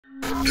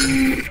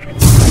Alright,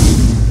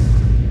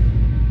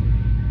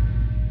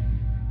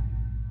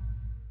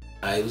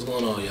 what's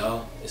going on,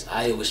 y'all? It's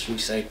Iowa Street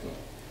Sanctum.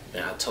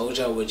 Man, I told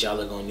y'all what y'all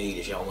are gonna need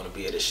if y'all wanna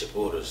be able to ship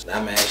orders.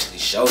 I'm gonna actually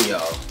show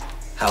y'all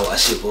how I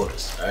ship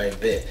orders. Alright,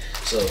 bet.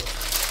 So,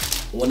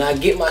 when I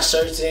get my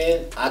shirts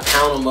in, I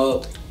count them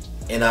up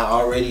and I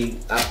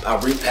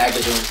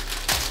repackage them,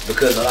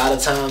 because a lot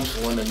of times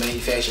when the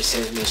manufacturer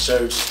sends me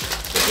shirts,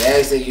 the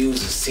bags they use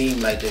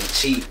seem like they're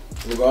cheap.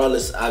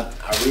 Regardless, I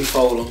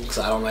refold them because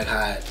I don't like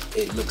how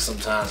it looks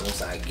sometimes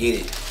once I get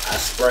it. I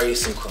spray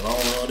some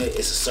cologne on it.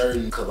 It's a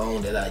certain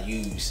cologne that I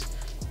use,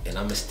 and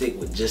I'm gonna stick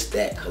with just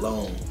that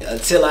cologne.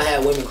 Until I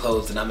have women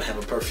clothes, then I'm gonna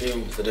have a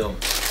perfume for them.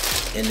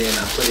 And then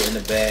I put it in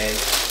the bag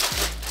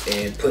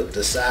and put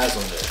the size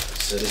on there.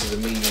 So this is a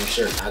medium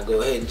shirt. I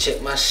go ahead and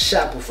check my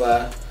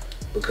Shopify,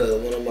 because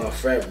one of my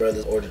frat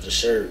brothers ordered a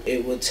shirt.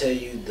 It will tell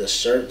you the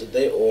shirt that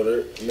they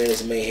ordered,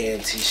 Men's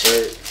Mayhem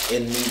t-shirt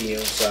in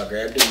medium. So I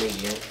grabbed the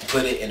medium,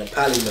 put it in a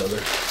poly miller,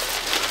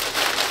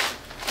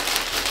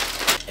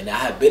 and I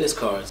have business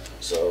cards.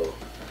 So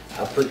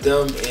I put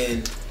them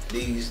in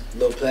these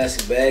little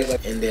plastic bags,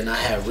 and then I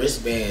have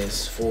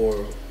wristbands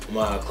for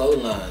my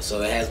clothing line.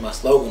 So it has my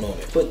slogan on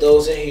it. Put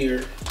those in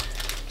here.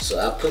 So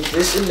I put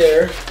this in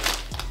there,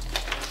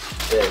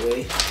 that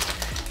way.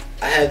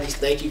 I have these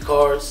thank you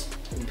cards.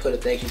 Put a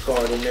thank you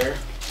card in there,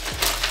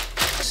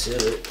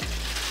 seal it.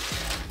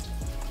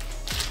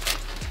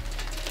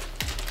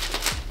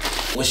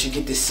 Once you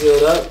get this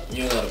sealed up,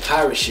 you're gonna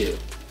Pirateship.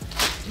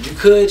 You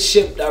could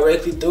ship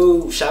directly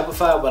through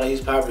Shopify, but I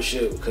use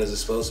Pirateship because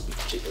it's supposed to be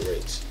cheaper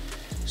rates.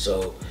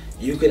 So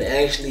you can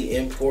actually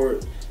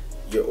import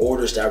your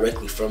orders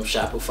directly from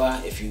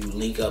Shopify if you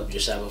link up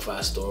your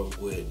Shopify store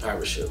with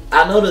Pirateship.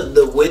 I know that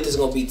the width is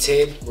gonna be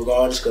 10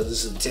 regardless, because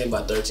this is a 10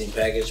 by 13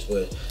 package,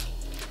 but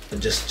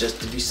just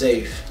to be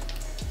safe.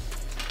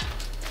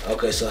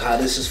 Okay, so how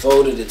this is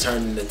folded, it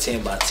turned into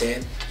 10 by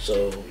 10.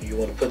 So you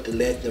want to put the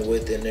length and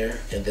width in there,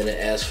 and then it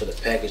asks for the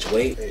package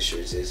weight. Make sure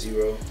it says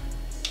 0.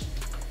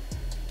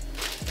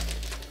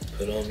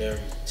 Put on there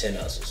 10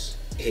 ounces.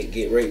 Hit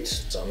get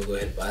rates. So I'm gonna go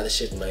ahead and buy the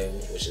shipping label,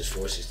 which is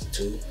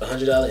 $462.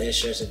 $100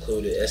 insurance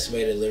included.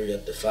 Estimated delivery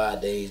up to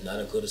 5 days, not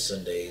included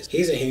Sundays.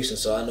 He's in Houston,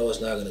 so I know it's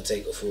not gonna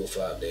take a full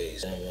 5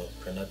 days. I'm gonna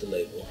print out the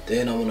label.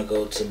 Then I'm gonna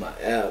go to my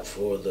app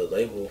for the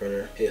label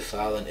printer. Hit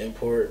file and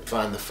import.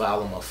 Find the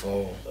file on my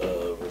phone.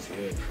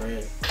 Review and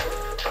print.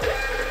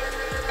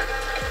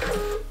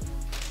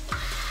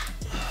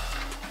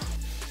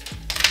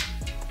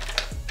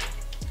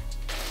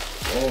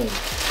 Boom.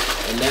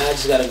 And now I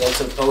just gotta go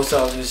to the post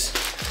office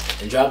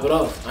and drop it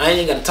off. I ain't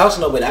even gotta talk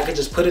to nobody. I could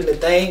just put it in the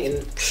thing and,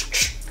 you know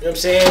what I'm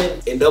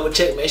saying? And double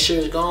check, make sure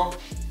it's gone. You know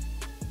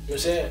what I'm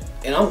saying?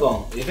 And I'm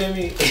gone. You feel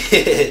me?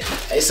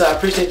 Hey, so I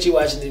appreciate you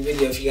watching this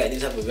video. If you got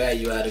any type of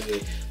value out of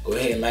it, go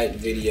ahead and like the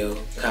video,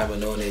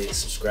 comment on it,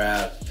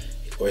 subscribe,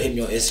 or hit me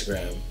on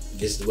Instagram.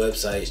 Visit the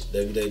website,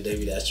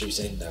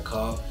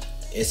 www.streetsanctum.com.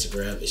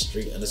 Instagram is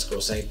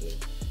street_sanctum.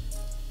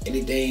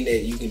 Anything that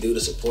you can do to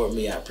support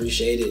me, I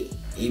appreciate it.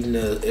 Even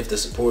if the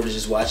support is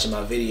just watching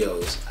my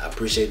videos, I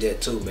appreciate that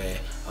too, man.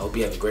 I hope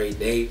you have a great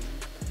day.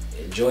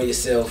 Enjoy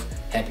yourself.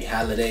 Happy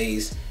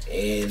holidays.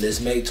 And let's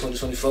make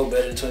 2024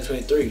 better than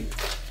 2023.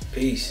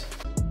 Peace.